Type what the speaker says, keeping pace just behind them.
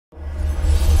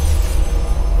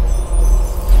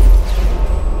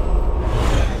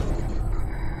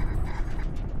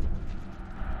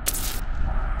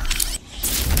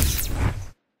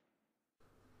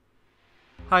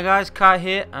Hi guys, Kai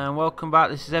here and welcome back.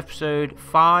 This is episode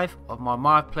 5 of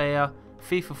my player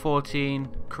FIFA 14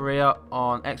 career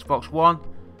on Xbox One.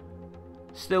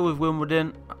 Still with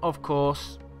Wimbledon, of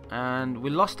course, and we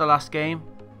lost the last game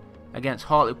against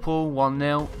Hartlepool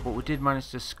 1-0, but we did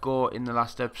manage to score in the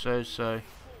last episode, so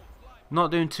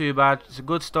not doing too bad. It's a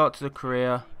good start to the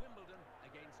career.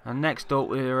 And next up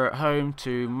we're at home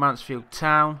to Mansfield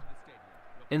Town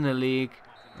in the league.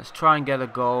 Let's try and get a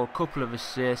goal, a couple of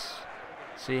assists.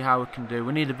 See how we can do.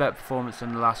 We need a better performance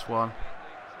than the last one.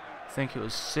 I think it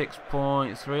was 6.3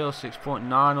 or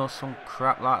 6.9 or some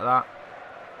crap like that.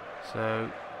 So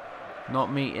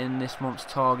not meeting this month's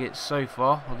targets so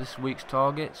far, or this week's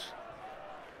targets.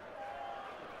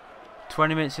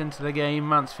 20 minutes into the game,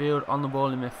 Mansfield on the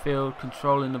ball in midfield,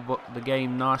 controlling the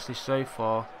game nicely so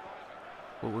far.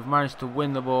 But we've managed to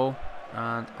win the ball,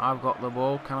 and I've got the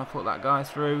ball. Can I put that guy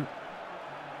through?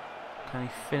 Can he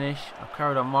finish? I've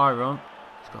carried on my run.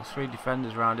 He's got 3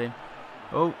 defenders around him.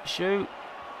 Oh, shoot.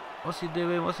 What's he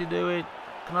doing? What's he doing?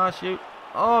 Can I shoot?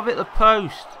 Oh, I've hit the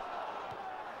post.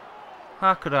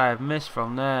 How could I have missed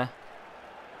from there?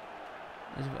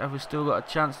 Have we still got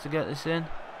a chance to get this in?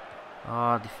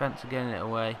 Oh, defence are getting it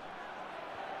away.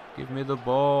 Give me the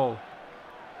ball.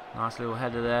 Nice little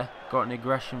header there. Got an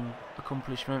aggression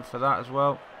accomplishment for that as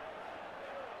well.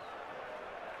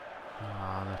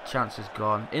 Oh, the chance is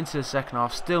gone. Into the second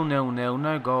half. Still 0-0.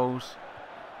 No goals.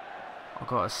 I've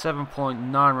got a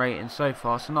 7.9 rating so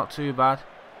far, so not too bad.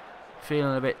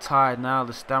 Feeling a bit tired now.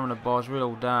 The stamina bar's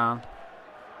real down.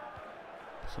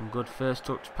 Some good first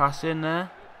touch pass in there.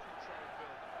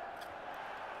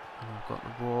 And I've got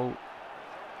the ball.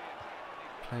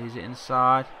 Plays it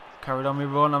inside. Carried on my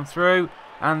run. I'm through.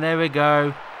 And there we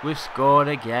go. We've scored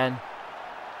again.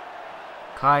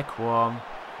 Kaiqom.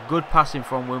 Good passing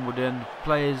from Wimbledon.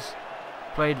 Players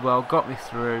played well. Got me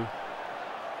through.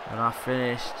 And I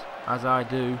finished as I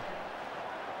do.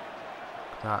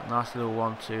 That nice little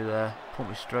 1-2 there. Put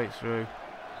me straight through.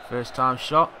 First time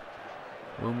shot.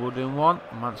 Wimbledon 1,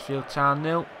 Mansfield Town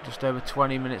 0. Just over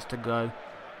 20 minutes to go.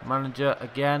 Manager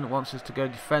again wants us to go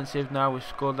defensive now we've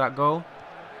scored that goal.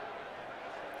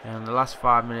 And the last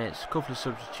 5 minutes, a couple of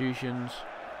substitutions.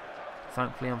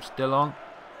 Thankfully I'm still on.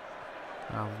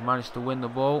 Now we've managed to win the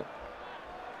ball.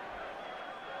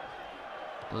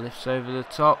 Lifts over the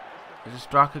top. Is the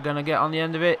striker going to get on the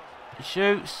end of it? He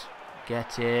shoots.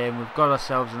 Get in. We've got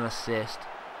ourselves an assist.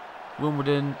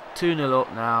 Wimbledon 2-0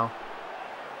 up now.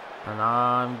 And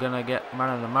I'm going to get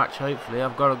man of the match hopefully.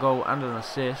 I've got a goal and an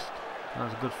assist. That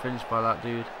was a good finish by that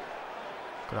dude.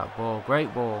 Look at that ball.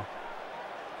 Great ball.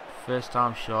 First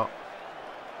time shot.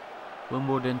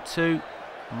 Wimbledon 2.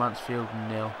 Mansfield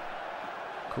 0.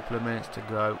 Couple of minutes to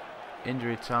go.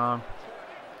 Injury time.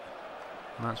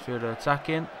 Mansfield are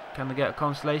attacking. Can they get a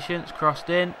consolation? It's crossed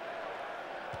in.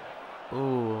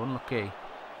 Oh, unlucky.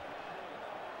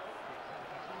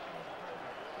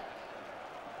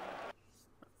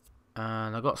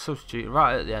 And I got substituted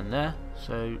right at the end there.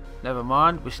 So never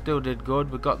mind. We still did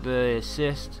good. We got the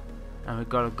assist and we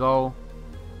got a goal.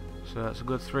 So that's a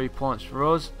good 3 points for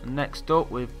us. And next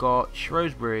up we've got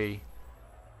Shrewsbury.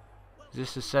 Is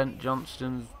this the St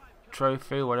Johnston's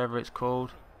Trophy, whatever it's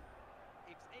called?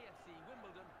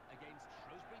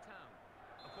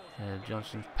 Yeah,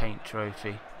 Johnston's Paint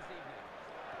Trophy.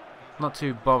 Not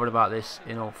too bothered about this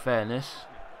in all fairness,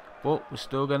 but we're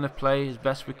still going to play as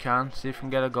best we can, see if we can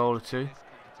get a goal or two.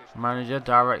 Manager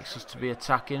directs us to be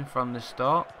attacking from the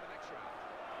start.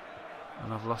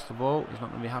 And I've lost the ball, he's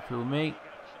not going to be happy with me.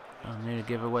 I'm going to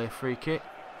give away a free kick.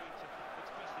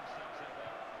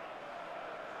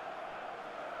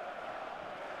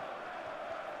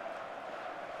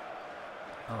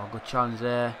 Oh, good challenge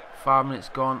there. 5 minutes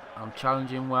gone. I'm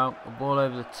challenging well. A ball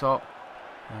over the top.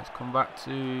 And it's come back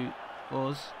to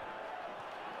us.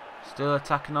 Still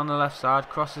attacking on the left side.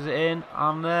 Crosses it in.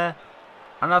 I'm there.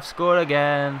 And I've scored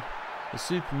again. The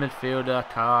super midfielder,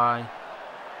 Kai.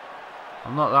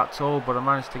 I'm not that tall, but I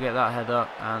managed to get that header.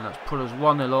 And that's put us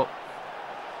 1-0 up.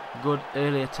 Good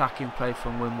early attacking play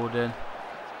from Wimbledon.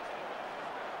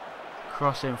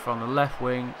 Crossing from the left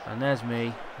wing. And there's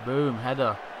me. Boom,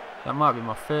 header. That might be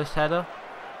my first header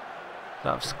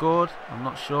that I've scored, I'm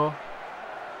not sure.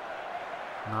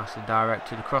 Nicely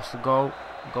directed across the goal.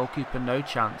 Goalkeeper no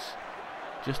chance.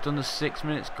 Just under 6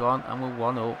 minutes gone and we're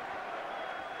 1-0.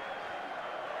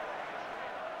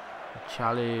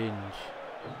 Challenge.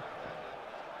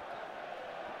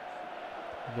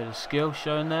 A bit of skill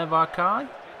shown there by Kai.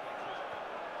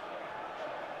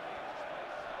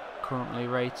 Currently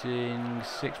rating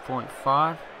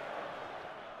 6.5.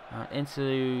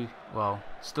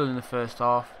 Still in the first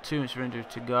half. 2 minutes of injury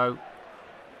to go.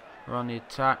 We're on the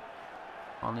attack.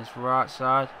 on this right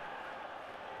side.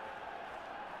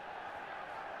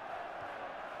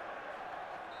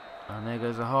 And there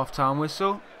goes the half-time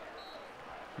whistle.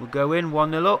 We'll go in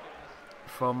 1-0 up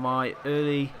from my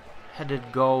early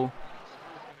headed goal.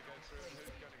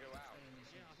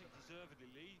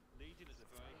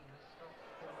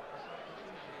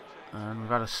 And we've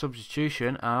had a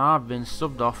substitution, and I've been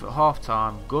subbed off at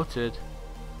half-time, gutted.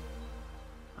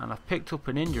 And I've picked up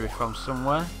an injury from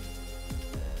somewhere,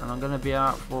 and I'm going to be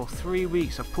out for 3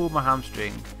 weeks. I pulled my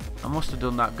hamstring. I must have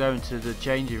done that going to the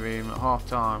changing room at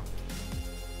half-time,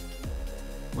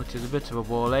 which is a bit of a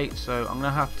ball ache, so I'm going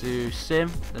to have to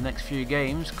sim the next few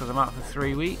games because I'm out for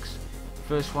 3 weeks.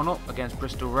 First one up against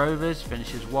Bristol Rovers,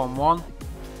 finishes 1-1.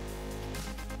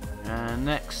 And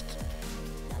next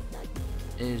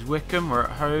is Wickham, we're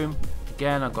at home.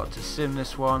 Again, I've got to sim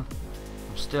this one.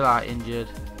 I'm still out injured.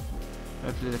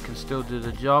 Hopefully they can still do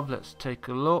the job. Let's take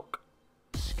a look.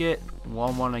 Skip,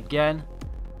 1-1 again.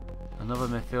 Another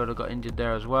midfielder got injured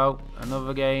there as well.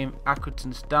 Another game,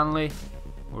 Accrington Stanley,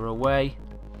 we're away.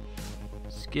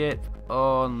 Skip,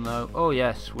 oh no, oh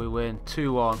yes, we win,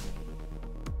 2-1.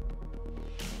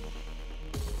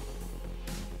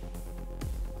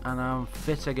 And I'm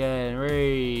fit again,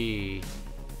 Ree.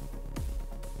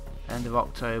 End of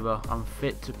October, I'm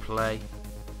fit to play.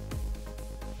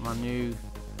 My new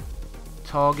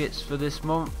targets for this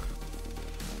month.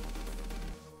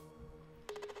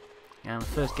 And the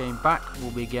first game back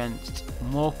will be against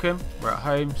Morecambe. We're at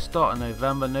home, start of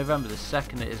November, November the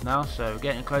 2nd it is now, so we're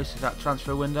getting close to that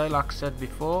transfer window like I said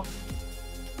before.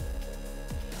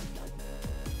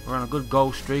 We're on a good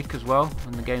goal streak as well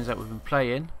in the games that we've been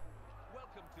playing.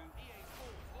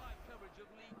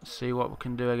 Let's see what we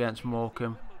can do against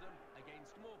Morecambe.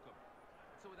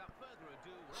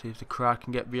 See if the crowd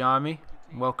can get behind me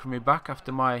and welcome me back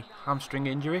after my hamstring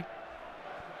injury.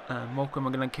 Morecambe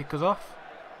are going to kick us off.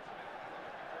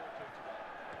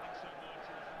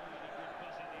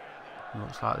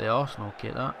 Looks like the Arsenal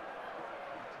kit, that.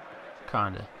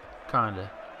 Kinda.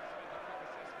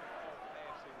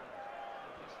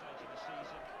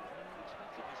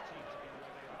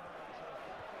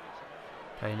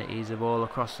 Playing it easy ball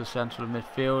across the central of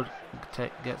midfield.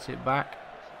 Gets it back.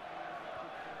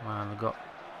 Man, they've got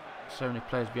so many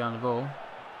players behind the ball.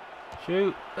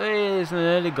 Shoot! There's an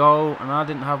early goal, and I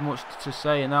didn't have much to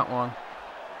say in that one.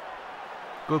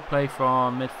 Good play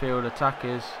from midfield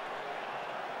attackers.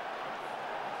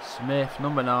 Smith,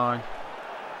 number 9,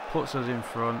 puts us in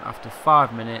front after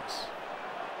 5 minutes.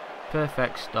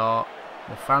 Perfect start.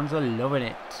 The fans are loving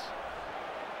it.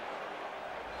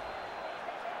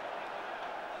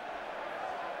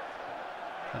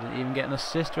 I didn't even get an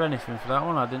assist or anything for that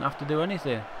one. I didn't have to do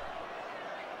anything.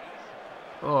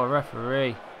 Oh,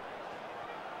 referee.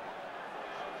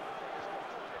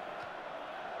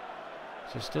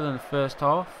 So still in the first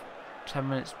half, 10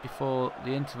 minutes before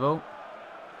the interval.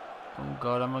 Oh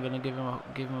God, am I going to give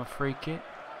him a free kick?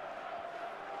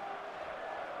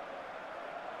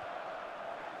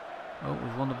 Oh,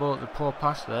 we've won the ball at the poor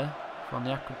pass there from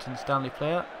the Accrington Stanley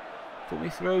player. Put me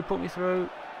through, put me through.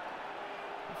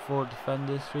 4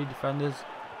 defenders, 3 defenders.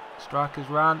 Strikers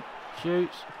ran,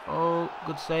 shoots. Oh,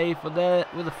 good save, but there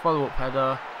with a follow-up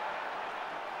header.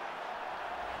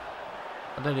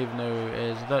 I don't even know who it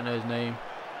is. I don't know his name.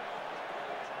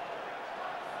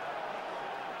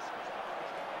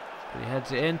 But he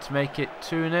heads it in to make it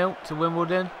 2-0 to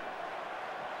Wimbledon.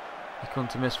 He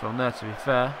couldn't have missed from there, to be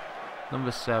fair.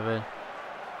 Number 7.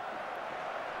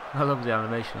 I love the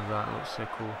animation of that. It looks so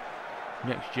cool.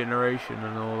 Next generation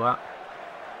and all that.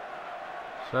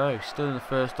 So, still in the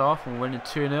first half and winning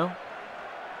 2-0.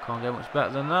 Can't get much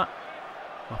better than that.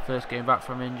 My first game back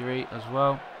from injury as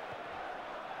well.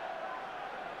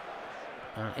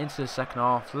 And into the second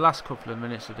half, the last couple of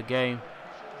minutes of the game.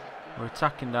 We're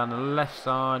attacking down the left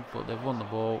side, but they've won the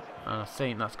ball, and I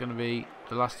think that's going to be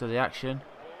the last of the action.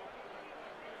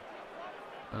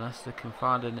 Unless they can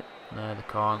find it. No, they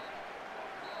can't.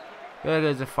 There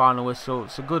goes the final whistle.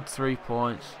 It's a good 3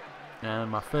 points.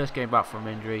 And my first game back from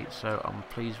injury, so I'm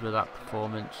pleased with that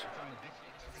performance.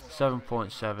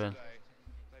 7.7.